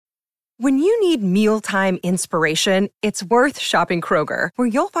When you need mealtime inspiration, it's worth shopping Kroger, where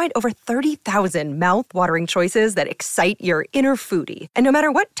you'll find over 30,000 mouth-watering choices that excite your inner foodie. And no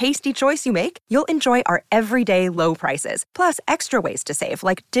matter what tasty choice you make, you'll enjoy our everyday low prices, plus extra ways to save,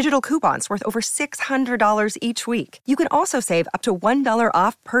 like digital coupons worth over $600 each week. You can also save up to $1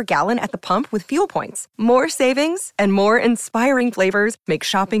 off per gallon at the pump with fuel points. More savings and more inspiring flavors make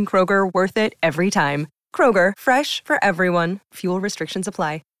shopping Kroger worth it every time. Kroger, fresh for everyone. Fuel restrictions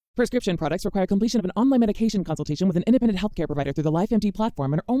apply. Prescription products require completion of an online medication consultation with an independent healthcare provider through the LifeMD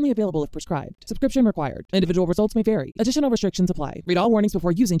platform and are only available if prescribed. Subscription required. Individual results may vary. Additional restrictions apply. Read all warnings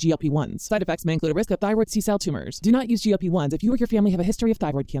before using GLP-1s. Side effects may include a risk of thyroid C-cell tumors. Do not use GLP-1s if you or your family have a history of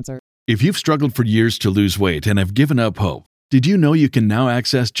thyroid cancer. If you've struggled for years to lose weight and have given up hope, did you know you can now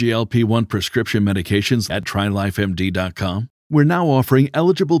access GLP-1 prescription medications at TryLifeMD.com? We're now offering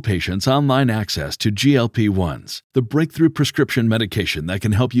eligible patients online access to GLP-1s, the breakthrough prescription medication that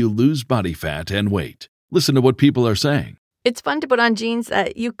can help you lose body fat and weight. Listen to what people are saying. It's fun to put on jeans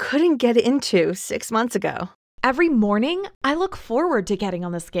that you couldn't get into 6 months ago. Every morning, I look forward to getting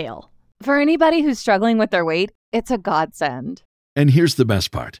on the scale. For anybody who's struggling with their weight, it's a godsend. And here's the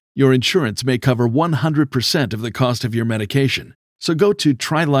best part. Your insurance may cover 100% of the cost of your medication. So go to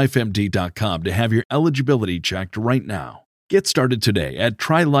TryLifeMD.com to have your eligibility checked right now. Get started today at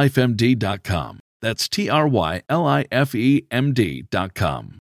TryLifeMD.com. That's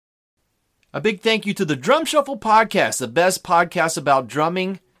TryLifeMD.com. A big thank you to the Drum Shuffle Podcast, the best podcast about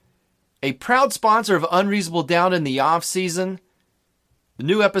drumming. A proud sponsor of Unreasonable Doubt in the Offseason. The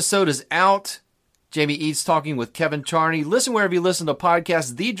new episode is out. Jamie Eads talking with Kevin Charney. Listen wherever you listen to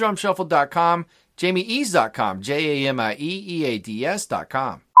podcasts, thedrumshuffle.com, jamieeads.com,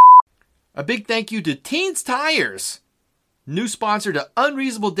 JAMIEEADS.com. A big thank you to Teens Tires, new sponsor to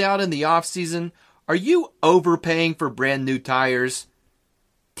Unreasonable Doubt in the Offseason. Are you overpaying for brand new tires?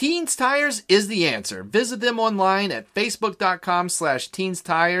 Teens Tires is the answer. Visit them online at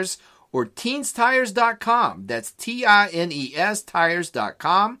facebook.com/teenstires or teenstires.com. That's TINES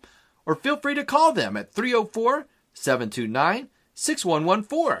tires.com. Or feel free to call them at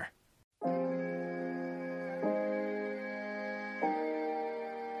 304-729-6114.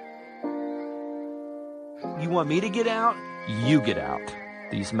 You want me to get out? You get out.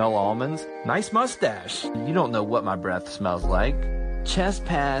 Do you smell almonds? Nice mustache. You don't know what my breath smells like. Chest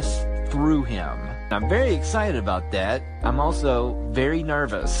pass through him. I'm very excited about that. I'm also very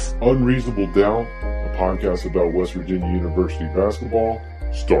nervous. Unreasonable Doubt, a podcast about West Virginia University basketball,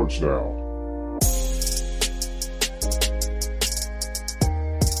 starts now.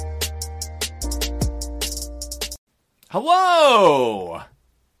 Hello!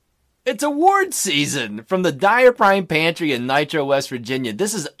 It's award season from the Dyer Prime Pantry in Nitro, West Virginia.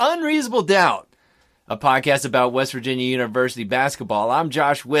 This is Unreasonable Doubt, a podcast about West Virginia University basketball. I'm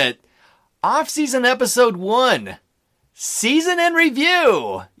Josh Witt. Offseason episode 1. Season in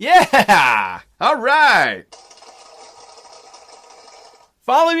review. Yeah! All right.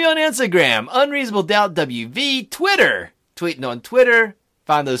 Follow me on Instagram, Unreasonable Doubt WV, Twitter. Tweeting on Twitter.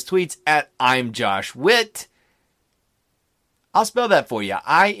 Find those tweets at I'm Josh Witt. I'll spell that for you.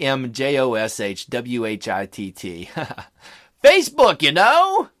 IMJOSHWHITT. Facebook, you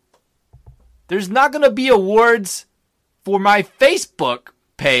know? There's not going to be awards for my Facebook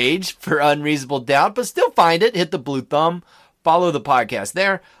page for Unreasonable Doubt, but still find it. Hit the blue thumb. Follow the podcast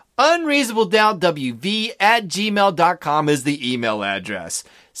there. unreasonabledoubtwv@gmail.com is the email address.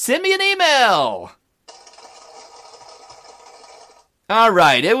 Send me an email. All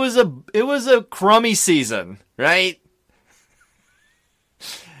right. It was a crummy season, right?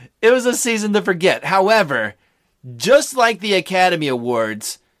 It was a season to forget. However, just like the Academy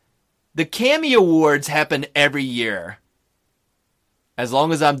Awards, the Cammy Awards happen every year. As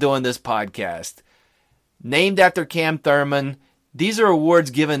long as I'm doing this podcast. Named after Cam Thurman. These are awards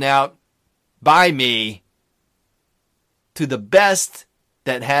given out by me to the best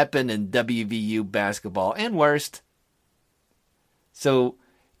that happened in WVU basketball and worst. So,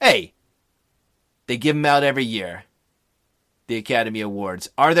 hey, they give them out every year. The Academy Awards.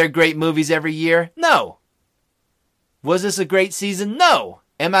 Are there great movies every year? No. Was this a great season? No.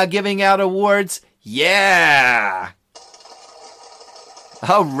 Am I giving out awards? Yeah.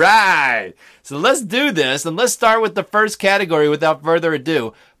 All right. So let's do this, and let's start with the first category without further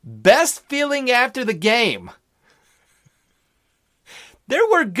ado. Best feeling after the game. There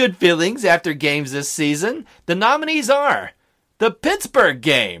were good feelings after games this season. The nominees are the Pittsburgh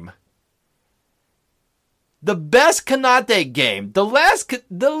game, the best Konate game, the last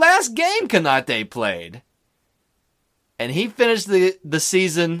game Konate played. And he finished the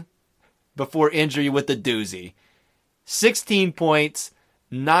season before injury with a doozy. 16 points,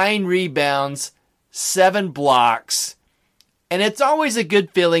 9 rebounds, 7 blocks. And it's always a good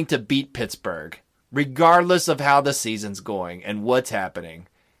feeling to beat Pittsburgh, regardless of how the season's going and what's happening.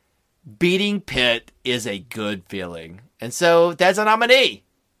 Beating Pitt is a good feeling. And so that's a nominee.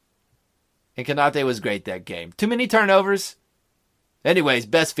 And Konate was great that game. Too many turnovers. Anyways,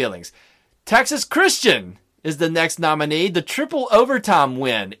 best feelings. Texas Christian is the next nominee. The triple overtime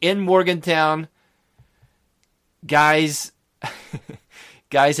win in Morgantown. Guys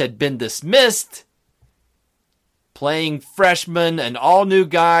had been dismissed. Playing freshmen and all new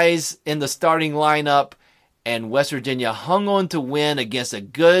guys in the starting lineup. And West Virginia hung on to win against a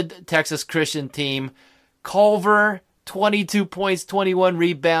good Texas Christian team. Culver, 22 points, 21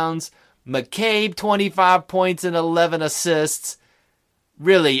 rebounds. McCabe, 25 points and 11 assists.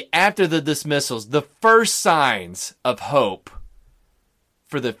 Really, after the dismissals, the first signs of hope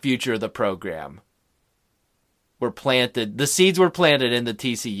for the future of the program were planted. The seeds were planted in the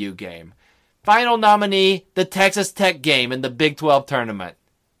TCU game. Final nominee, the Texas Tech game in the Big 12 tournament.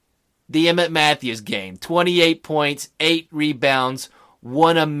 The Emmett Matthews game. 28 points, 8 rebounds,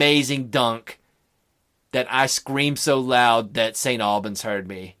 1 amazing dunk that I screamed so loud that St. Albans heard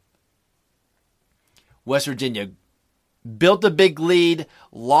me. West Virginia built a big lead,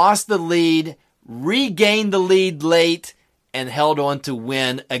 lost the lead, regained the lead late, and held on to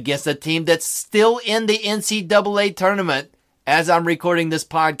win against a team that's still in the NCAA tournament as I'm recording this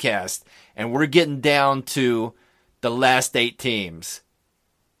podcast. And we're getting down to the last 8 teams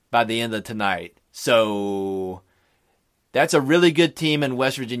by the end of tonight. So that's a really good team, and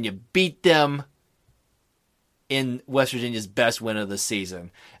West Virginia beat them in West Virginia's best win of the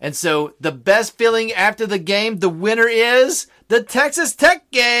season. And so the best feeling after the game, the winner is the Texas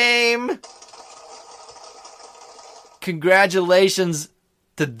Tech game. Congratulations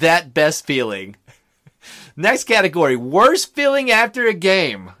to that best feeling. Next category, worst feeling after a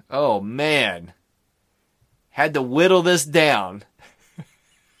game. Oh, man. Had to whittle this down.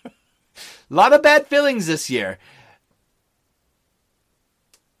 A lot of bad feelings this year.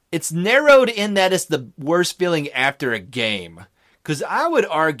 It's narrowed in that it's the worst feeling after a game. Because I would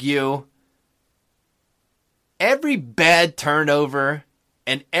argue every bad turnover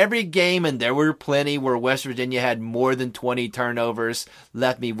and every game, and there were plenty where West Virginia had more than 20 turnovers,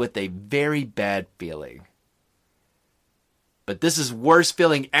 left me with a very bad feeling. But this is worst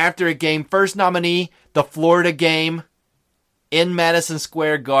feeling after a game. First nominee, the Florida game in Madison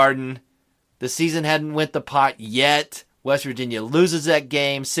Square Garden. The season hadn't went the pot yet. West Virginia loses that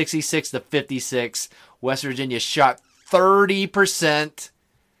game 66-56. West Virginia shot 30%,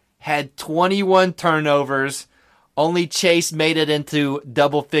 had 21 turnovers. Only Chase made it into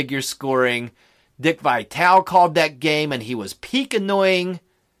double-figure scoring. Dick Vitale called that game, and he was peak annoying.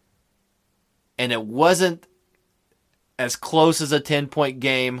 And it wasn't as close as a 10-point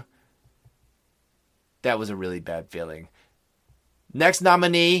game. That was a really bad feeling. Next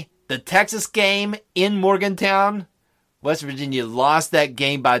nominee, the Texas game in Morgantown. West Virginia lost that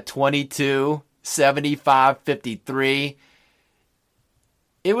game by 22, 75-53.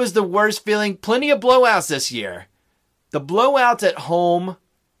 It was the worst feeling. Plenty of blowouts this year. The blowouts at home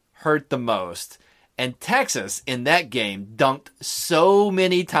hurt the most. And Texas, in that game, dunked so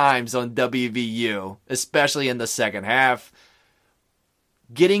many times on WVU, especially in the second half.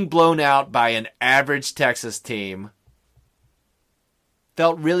 Getting blown out by an average Texas team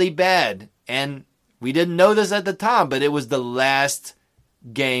felt really bad. And we didn't know this at the time, but it was the last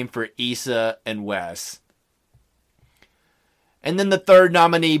game for Issa and Wes. And then the third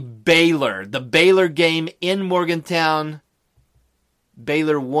nominee, Baylor. The Baylor game in Morgantown.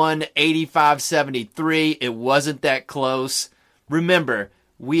 Baylor won 85-73. It wasn't that close. Remember,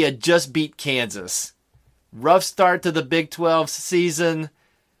 we had just beat Kansas. Rough start to the Big 12 season.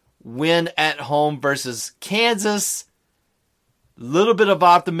 Win at home versus Kansas. Little bit of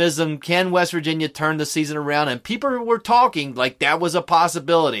optimism. Can West Virginia turn the season around? And people were talking like that was a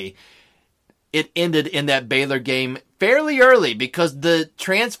possibility. It ended in that Baylor game fairly early because the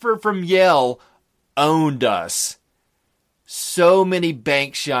transfer from Yale owned us. So many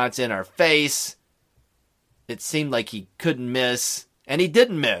bank shots in our face. It seemed like he couldn't miss. And he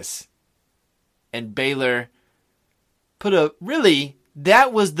didn't miss. And Baylor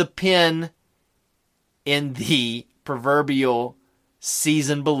that was the pin in the proverbial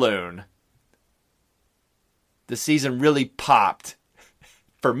season balloon. The season really popped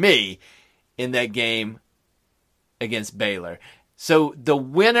for me in that game against Baylor. So the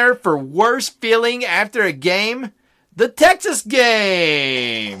winner for worst feeling after a game, the Texas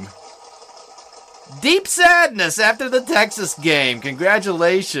game. Deep sadness after the Texas game.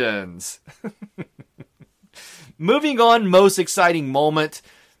 Congratulations. Moving on, most exciting moment.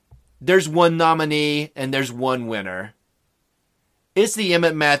 There's one nominee and there's one winner. It's the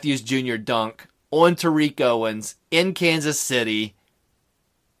Emmett Matthews Jr. dunk on Tariq Owens in Kansas City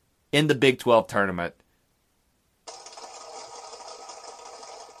in the Big 12 tournament.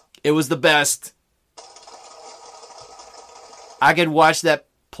 It was the best. I could watch that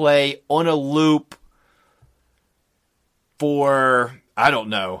play on a loop for, I don't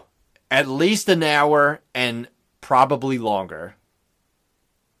know, at least an hour and probably longer.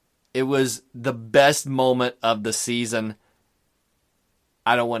 It was the best moment of the season.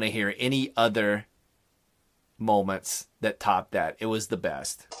 I don't want to hear any other moments that top that. It was the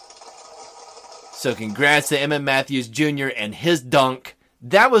best. So congrats to Emmett Matthews Jr. and his dunk.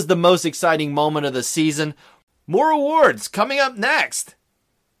 That was the most exciting moment of the season. More awards coming up next.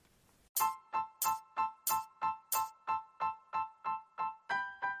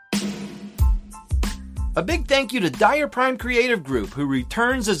 A big thank you to Dyer Prime Creative Group, who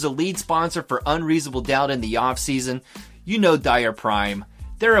returns as the lead sponsor for Unreasonable Doubt in the off-season. You know Dyer Prime.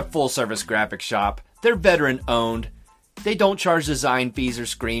 They're a full-service graphic shop. They're veteran-owned. They don't charge design fees or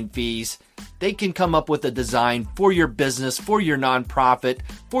screen fees. They can come up with a design for your business, for your nonprofit,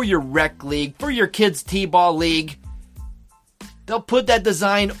 for your rec league, for your kids' t-ball league. They'll put that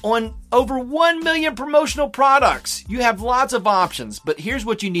design on over 1 million promotional products. You have lots of options, but here's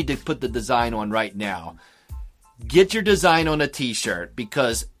what you need to put the design on right now. Get your design on a t-shirt,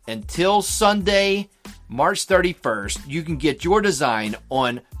 because until Sunday, March 31st, you can get your design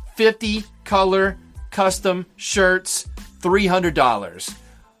on 50 color custom shirts, $300.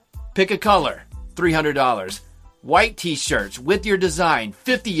 Pick a color, $300. White t-shirts with your design,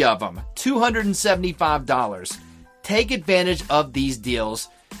 50 of them, $275. Take advantage of these deals.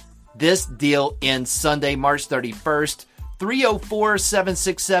 This deal ends Sunday, March 31st,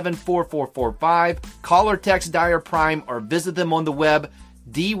 304-767-4445. Call or text Dyer Prime or visit them on the web,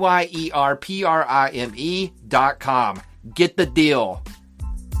 DYERPRIME.com. Get the deal.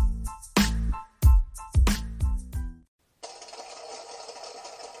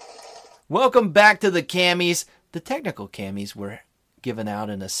 Welcome back to the Cammies. The technical Cammies were given out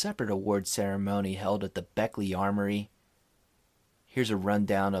in a separate award ceremony held at the Beckley Armory. Here's a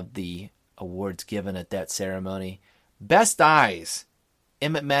rundown of the awards given at that ceremony. Best Eyes,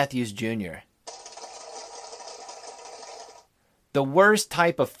 Emmett Matthews Jr. The worst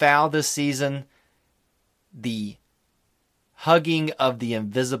type of foul this season, the hugging of the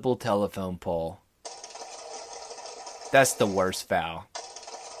invisible telephone pole. That's the worst foul.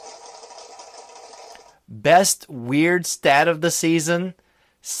 Best weird stat of the season,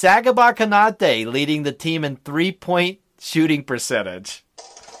 Sagaba Kanate leading the team in three-point shooting percentage.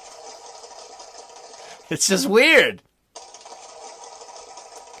 It's just weird.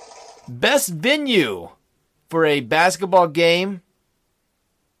 Best venue for a basketball game,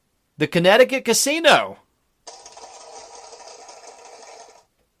 the Connecticut Casino.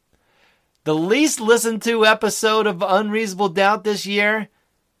 The least listened to episode of Unreasonable Doubt this year,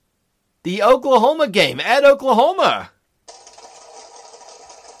 the Oklahoma game at Oklahoma.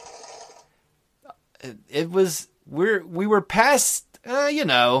 It was, we were past,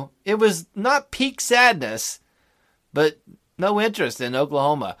 it was not peak sadness, but no interest in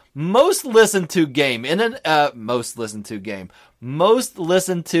Oklahoma. Most listened to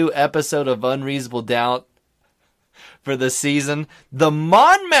episode of Unreasonable Doubt for the season, the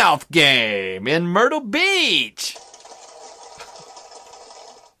Monmouth game in Myrtle Beach.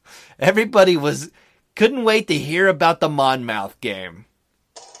 Everybody couldn't wait to hear about the Monmouth game.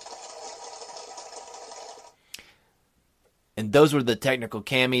 And those were the technical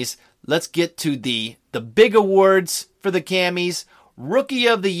Cammies. Let's get to the big awards for the Cammies. Rookie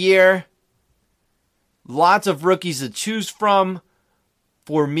of the Year. Lots of rookies to choose from.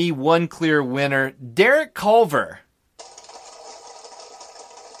 For me, one clear winner, Derek Culver.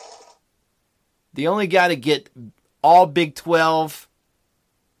 The only guy to get all Big 12,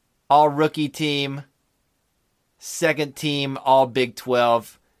 all rookie team, second team, all Big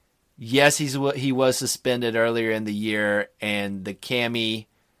 12. Yes, he was suspended earlier in the year, and the Cammie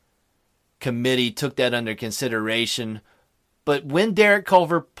committee took that under consideration. But when Derek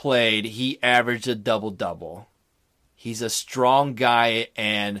Culver played, he averaged a double-double. He's a strong guy,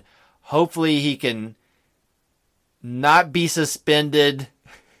 and hopefully he can not be suspended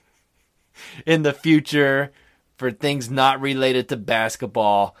in the future for things not related to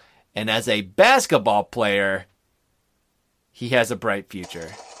basketball. And as a basketball player, he has a bright future.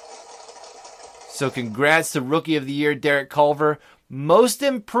 So congrats to Rookie of the Year, Derek Culver. Most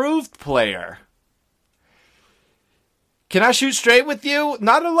Improved Player. Can I shoot straight with you?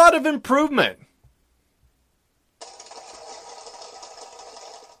 Not a lot of improvement.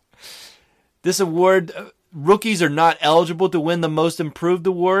 This award, rookies are not eligible to win the Most Improved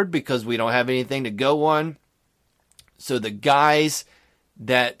award because we don't have anything to go on. So the guys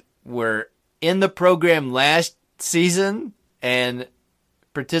that were in the program last season and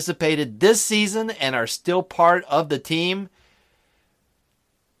participated this season and are still part of the team,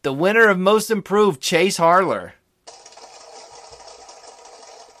 the winner of Most Improved, Chase Harler.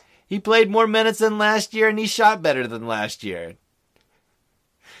 He played more minutes than last year and he shot better than last year.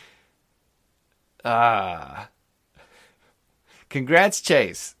 Congrats,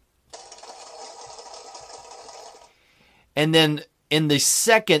 Chase. And then in the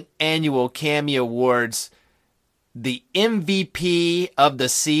second annual Cammy Awards, the MVP of the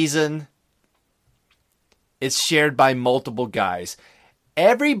season is shared by multiple guys.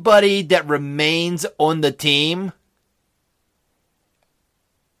 Everybody that remains on the team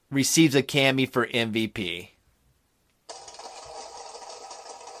receives a Cammy for MVP.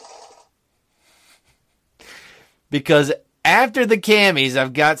 Because after the Cammies,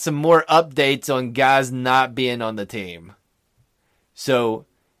 I've got some more updates on guys not being on the team. So,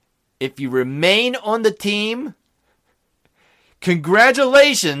 if you remain on the team,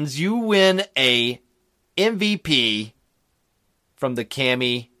 congratulations, you win a MVP from the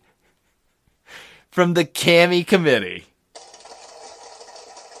Cammy committee.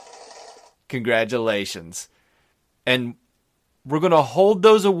 Congratulations. And we're going to hold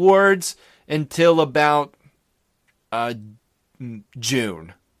those awards until about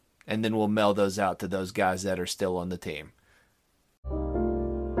June, and then we'll mail those out to those guys that are still on the team.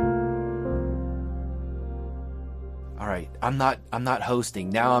 All right, I'm not hosting.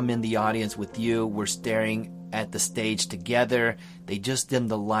 Now I'm in the audience with you. We're staring at the stage together. They just dimmed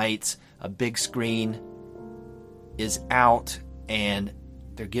the lights. A big screen is out, and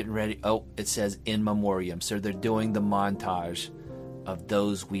they're getting ready. Oh, it says in memoriam. So they're doing the montage of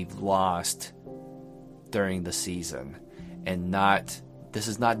those we've lost during the season. And this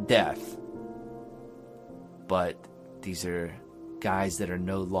is not death, but these are guys that are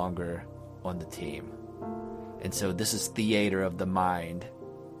no longer on the team. And so this is theater of the mind.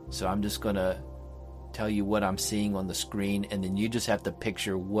 So I'm just going to tell you what I'm seeing on the screen, and then you just have to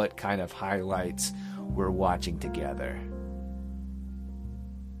picture what kind of highlights we're watching together.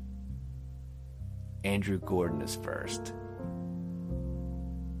 Andrew Gordon is first.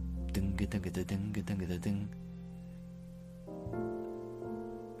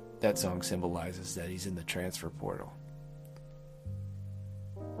 That song symbolizes that he's in the transfer portal.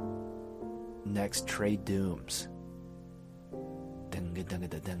 Next, Trey Dooms.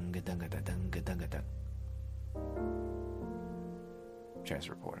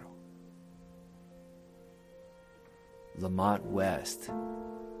 Transfer portal. Lamont West.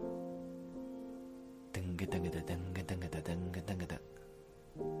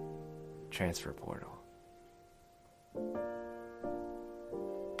 Transfer portal.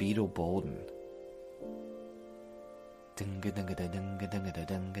 Beetle Bolden.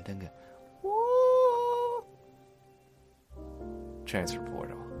 Transfer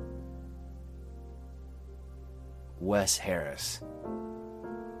portal. Wes Harris,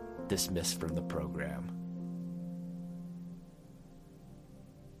 dismissed from the program.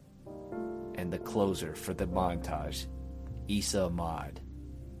 And the closer for the montage, Issa Ahmad,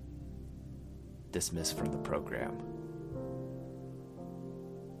 dismissed from the program.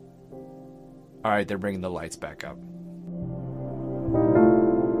 All right, they're bringing the lights back up.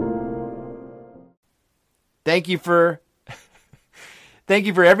 Thank you for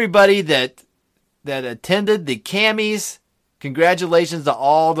everybody that attended the Cammies. Congratulations to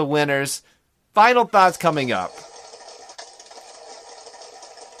all the winners. Final thoughts coming up.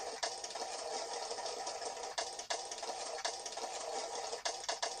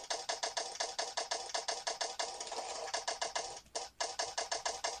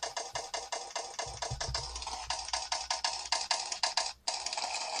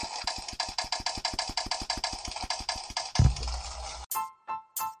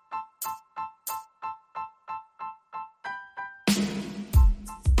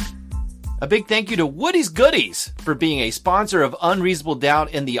 A big thank you to Woody's Goodies for being a sponsor of Unreasonable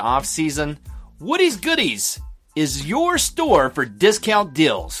Doubt in the off-season. Woody's Goodies is your store for discount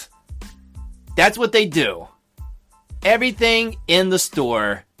deals. That's what they do. Everything in the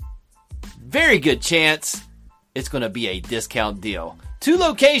store, very good chance it's going to be a discount deal. 2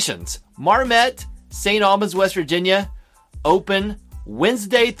 locations, Marmet, St. Albans, West Virginia, open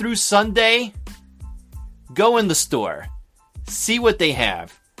Wednesday through Sunday. Go in the store. See what they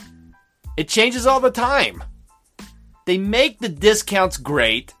have. It changes all the time. They make the discounts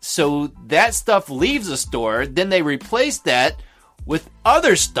great, so that stuff leaves the store. Then they replace that with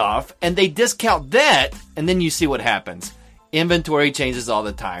other stuff and they discount that, and then you see what happens. Inventory changes all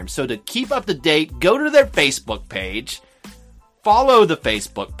the time. So to keep up to date, go to their Facebook page, follow the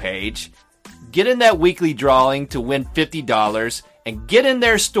Facebook page, get in that weekly drawing to win $50, and get in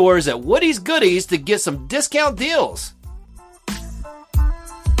their stores at Woody's Goodies to get some discount deals.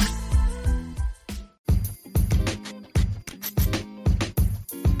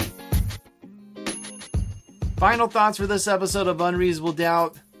 Final thoughts for this episode of Unreasonable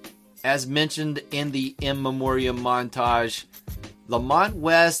Doubt. As mentioned in the in memoriam montage, Lamont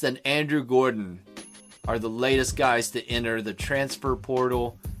West and Andrew Gordon are the latest guys to enter the transfer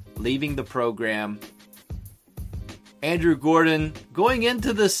portal, leaving the program. Andrew Gordon, going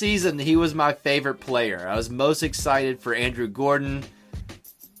into the season, he was my favorite player. I was most excited for Andrew Gordon.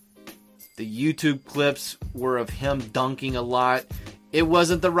 The YouTube clips were of him dunking a lot. It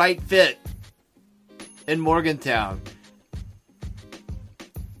wasn't the right fit in Morgantown.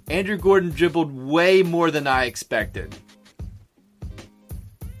 Andrew Gordon dribbled way more than I expected.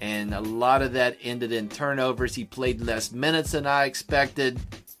 And a lot of that ended in turnovers. He played less minutes than I expected.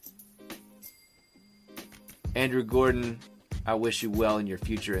 Andrew Gordon, I wish you well in your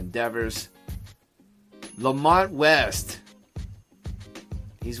future endeavors. Lamont West.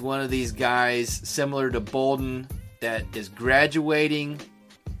 He's one of these guys similar to Bolden that is graduating,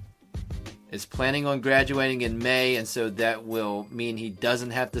 is planning on graduating in May, and so that will mean he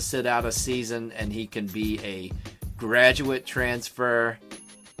doesn't have to sit out a season and he can be a graduate transfer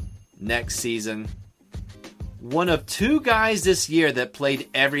next season. One of two guys this year that played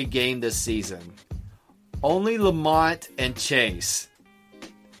every game this season. Only Lamont and Chase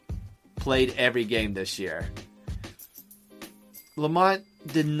played every game this year. Lamont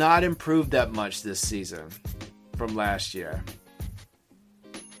did not improve that much this season from last year.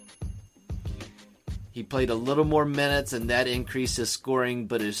 He played a little more minutes and that increased his scoring,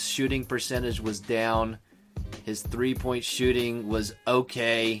 but his shooting percentage was down. His three-point shooting was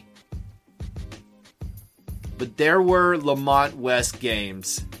okay. But there were Lamont West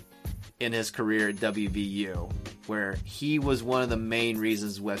games in his career at WVU where he was one of the main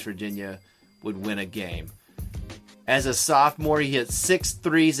reasons West Virginia would win a game. As a sophomore, he hit 6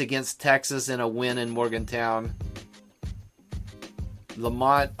 threes against Texas in a win in Morgantown.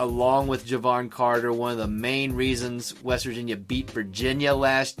 Lamont, along with Javon Carter, one of the main reasons West Virginia beat Virginia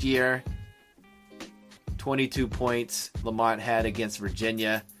last year. 22 points Lamont had against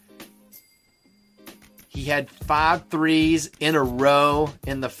Virginia. He had 5 threes in a row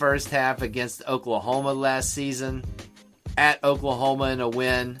in the first half against Oklahoma last season. At Oklahoma in a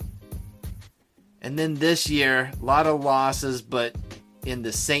win. And then this year, a lot of losses, but in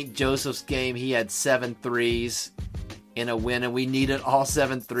the St. Joseph's game, he had 7 threes in a win, and we needed all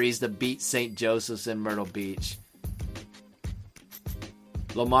 7 threes to beat St. Joseph's in Myrtle Beach.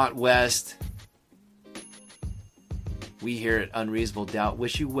 Lamont West, we here at Unreasonable Doubt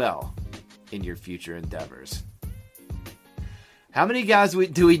wish you well in your future endeavors. How many guys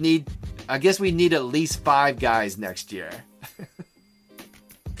do we need? I guess we need at least 5 guys next year.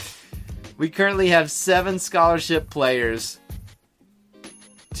 We currently have 7 scholarship players.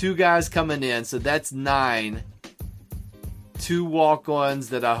 2 guys coming in, so that's 9. 2 walk-ons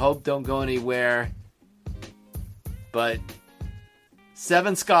that I hope don't go anywhere. But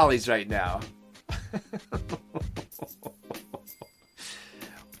 7 Scullies right now.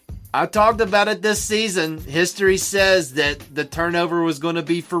 I talked about it this season. History says that the turnover was going to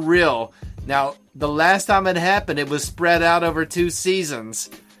be for real. Now, the last time it happened, it was spread out over 2 seasons.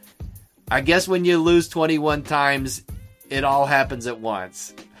 I guess when you lose 21 times, it all happens at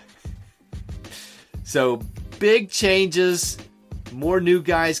once. So, big changes, more new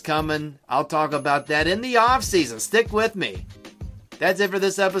guys coming. I'll talk about that in the offseason. Stick with me. That's it for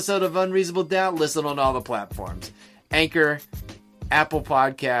this episode of Unreasonable Doubt. Listen on all the platforms. Anchor, Apple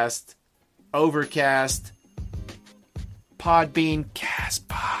Podcast, Overcast, Podbean,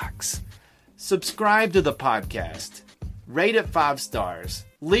 CastBox. Subscribe to the podcast. Rate it 5 stars.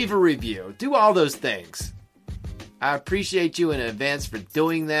 Leave a review. Do all those things. I appreciate you in advance for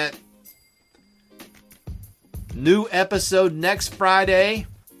doing that. New episode next Friday.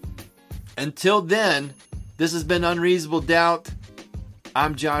 Until then, this has been Unreasonable Doubt.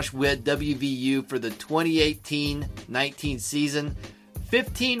 I'm Josh Witt, WVU for the 2018-19 season.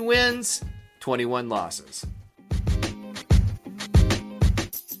 15 wins, 21 losses.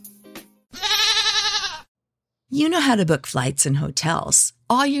 You know how to book flights and hotels.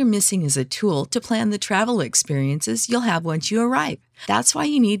 All you're missing is a tool to plan the travel experiences you'll have once you arrive. That's why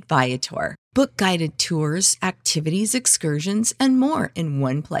you need Viator. Book guided tours, activities, excursions, and more in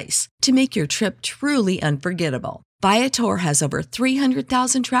one place to make your trip truly unforgettable. Viator has over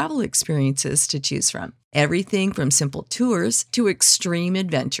 300,000 travel experiences to choose from. Everything from simple tours to extreme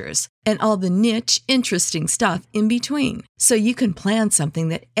adventures and all the niche, interesting stuff in between. So you can plan something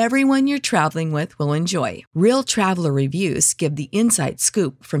that everyone you're traveling with will enjoy. Real traveler reviews give the inside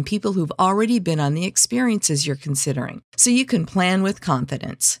scoop from people who've already been on the experiences you're considering. So you can plan with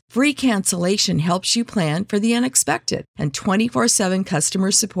confidence. Free cancellation helps you plan for the unexpected. And 24/7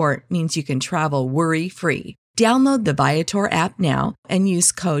 customer support means you can travel worry-free. Download the Viator app now and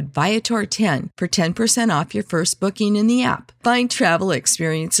use code Viator10 for 10% off your first booking in the app. Find travel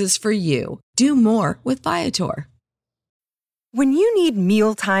experiences for you. Do more with Viator. When you need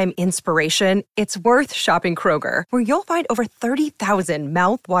mealtime inspiration, it's worth shopping Kroger, where you'll find over 30,000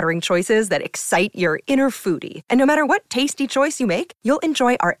 mouth-watering choices that excite your inner foodie. And no matter what tasty choice you make, you'll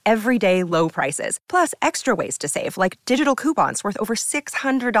enjoy our everyday low prices, plus extra ways to save, like digital coupons worth over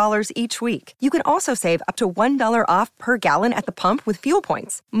 $600 each week. You can also save up to $1 off per gallon at the pump with fuel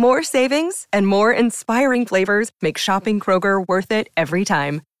points. More savings and more inspiring flavors make shopping Kroger worth it every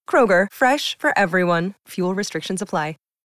time. Kroger, fresh for everyone. Fuel restrictions apply.